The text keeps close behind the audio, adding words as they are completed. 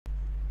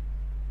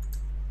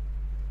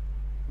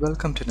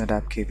Welcome to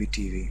NetApp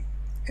KBTV.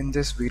 In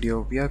this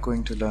video, we are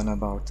going to learn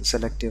about the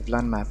selective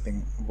LUN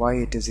mapping, why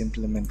it is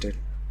implemented,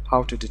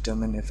 how to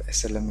determine if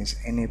SLM is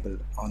enabled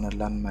on a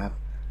LUN map,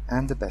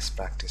 and the best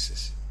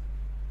practices.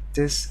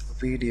 This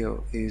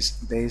video is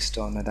based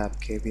on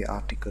NetApp KB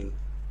article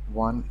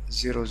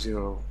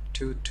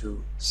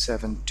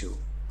 1002272.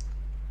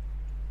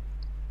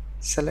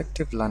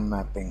 Selective LUN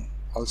mapping,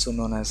 also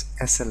known as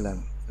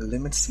SLM,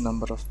 limits the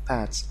number of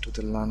paths to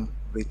the LUN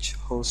which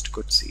host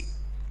could see.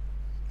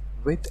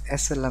 With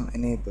SLM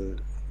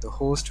enabled, the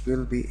host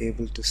will be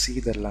able to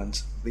see the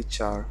LUNs which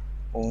are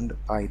owned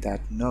by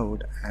that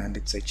node and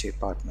its HA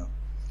partner.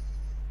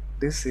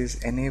 This is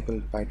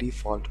enabled by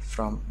default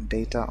from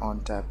Data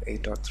ONTAP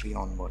 8.3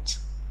 onwards.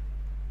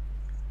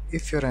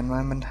 If your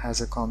environment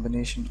has a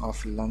combination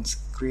of LUNs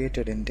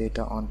created in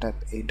Data ONTAP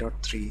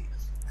 8.3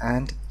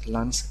 and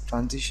LUNs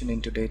transition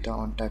into Data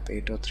ONTAP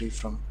 8.3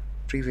 from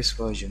previous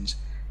versions,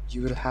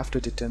 you will have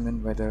to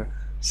determine whether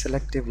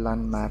selective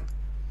LUN map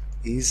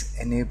is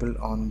enabled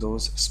on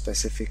those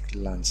specific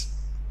LUNs.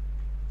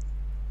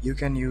 You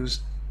can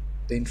use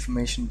the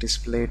information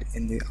displayed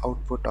in the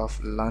output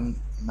of LUN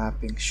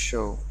mapping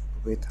show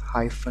with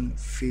hyphen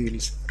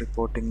fields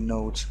reporting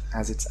nodes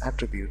as its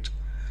attribute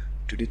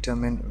to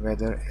determine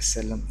whether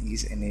SLM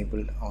is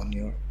enabled on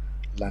your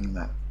LUN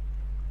map.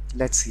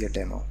 Let's see a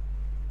demo.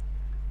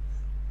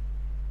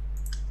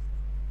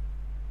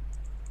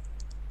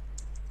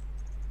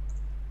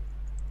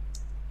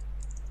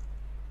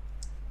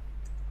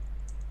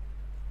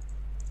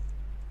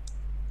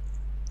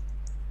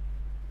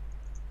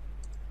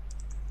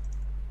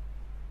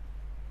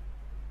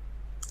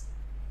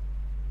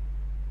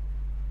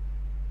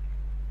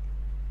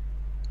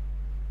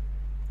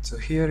 So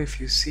here if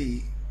you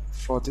see,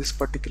 for this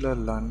particular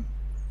LUN,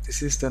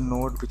 this is the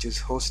node which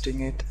is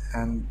hosting it,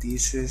 and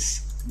these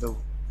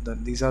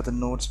are the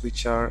nodes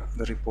which are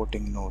the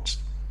reporting nodes.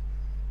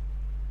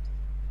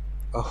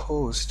 A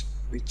host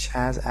which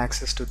has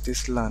access to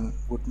this LUN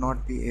would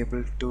not be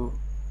able to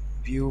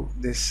view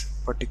this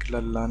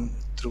particular LUN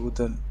through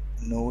the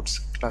nodes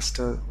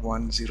cluster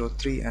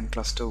 103 and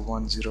cluster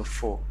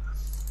 104.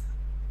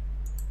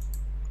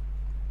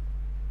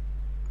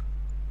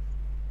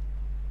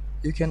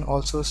 You can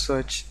also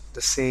search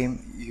the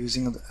same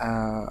using the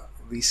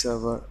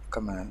vserver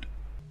command.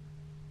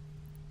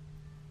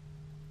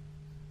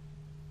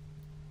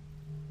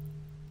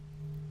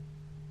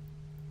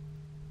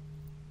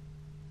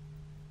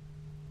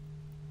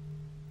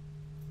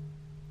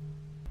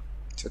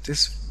 So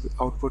this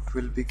output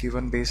will be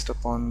given based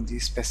upon the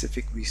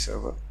specific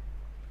vserver.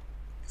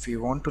 If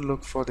you want to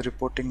look for the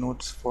reporting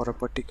nodes for a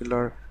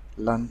particular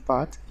LUN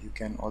path, you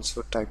can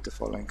also type the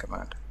following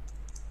command.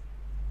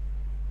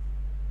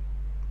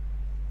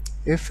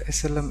 If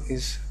SLM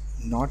is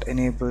not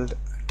enabled, a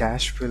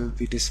dash will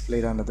be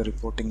displayed under the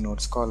reporting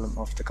nodes column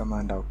of the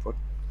command output.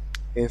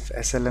 If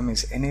SLM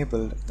is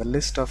enabled, the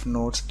list of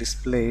nodes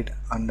displayed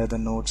under the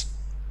nodes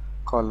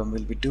column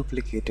will be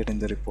duplicated in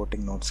the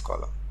reporting nodes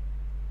column.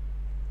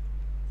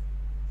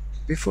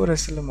 Before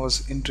SLM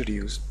was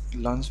introduced,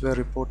 LUNs were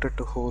reported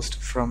to host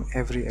from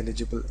every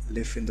eligible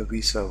LIF in the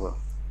vserver.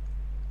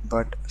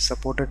 But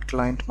supported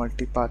client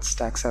multipath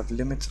stacks have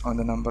limits on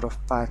the number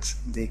of paths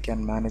they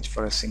can manage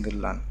for a single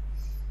LUN.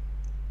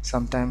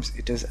 Sometimes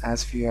it is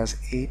as few as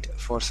 8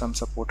 for some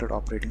supported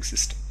operating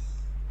system.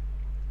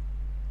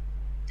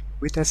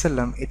 With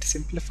SLM, it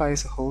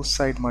simplifies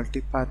host-side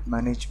multipath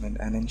management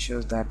and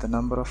ensures that the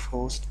number of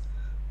host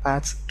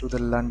paths to the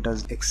LUN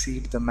does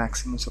exceed the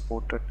maximum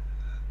supported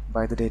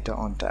by the Data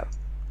ONTAP.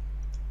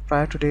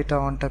 Prior to Data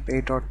ONTAP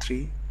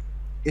 8.3,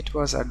 it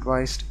was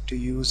advised to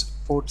use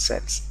port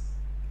sets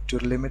to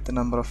limit the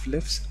number of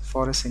LIFs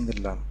for a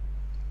single LUN.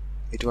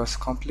 It was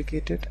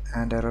complicated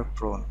and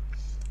error-prone,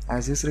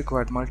 as this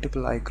required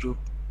multiple iGroup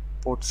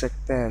port set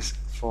pairs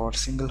for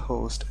single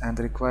host and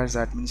requires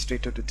the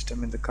administrator to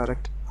determine the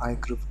correct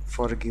iGroup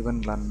for a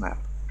given LUN map.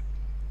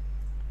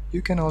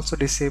 You can also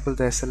disable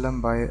the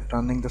SLM by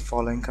running the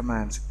following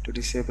commands to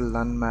disable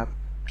LUN map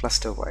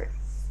cluster-wide.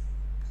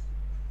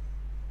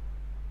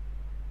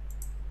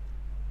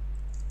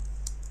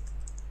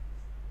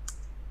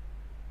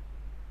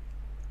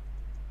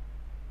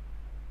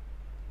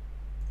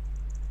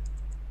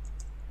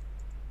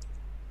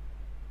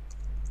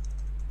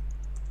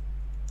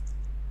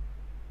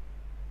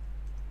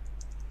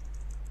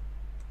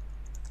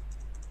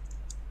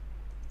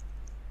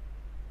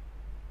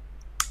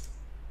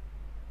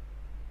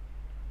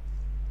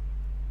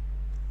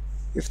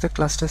 If the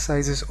cluster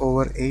size is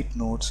over 8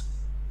 nodes,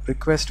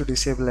 request to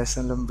disable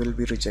SLM will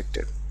be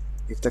rejected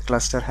if the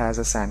cluster has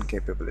a SAN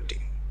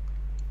capability.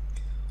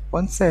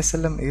 Once the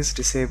SLM is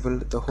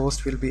disabled, the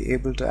host will be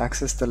able to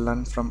access the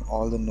LUN from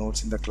all the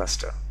nodes in the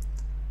cluster.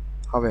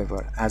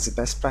 However, as a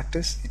best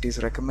practice, it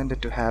is recommended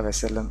to have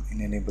SLM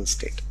in enable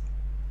state.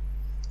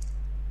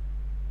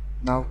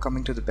 Now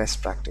coming to the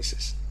best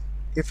practices.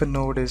 If a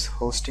node is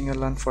hosting a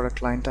LUN for a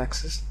client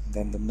access,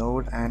 then the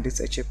node and its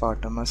HA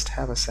partner must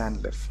have a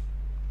SAN LIF.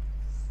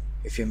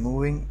 If you're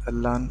moving a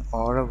LUN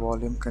or a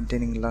volume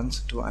containing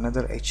LUNs to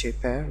another HA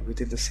pair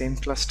within the same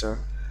cluster,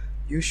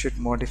 You should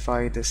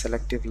modify the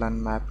selective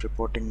LUN map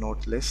reporting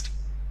node list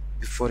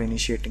before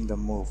initiating the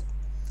move.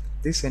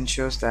 This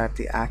ensures that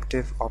the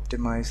active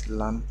optimized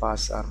LUN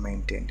paths are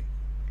maintained.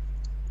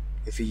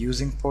 If you're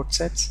using port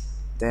sets,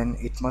 then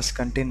it must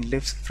contain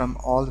lifts from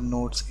all the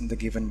nodes in the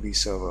given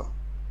vServer.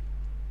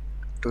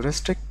 To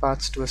restrict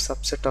paths to a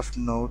subset of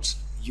nodes,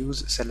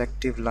 use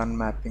selective LUN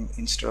mapping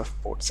instead of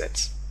port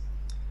sets.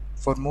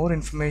 For more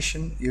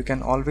information, you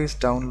can always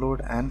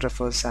download and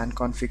refer SAN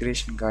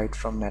configuration guide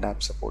from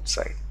NetApp support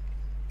site.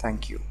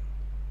 Thank you.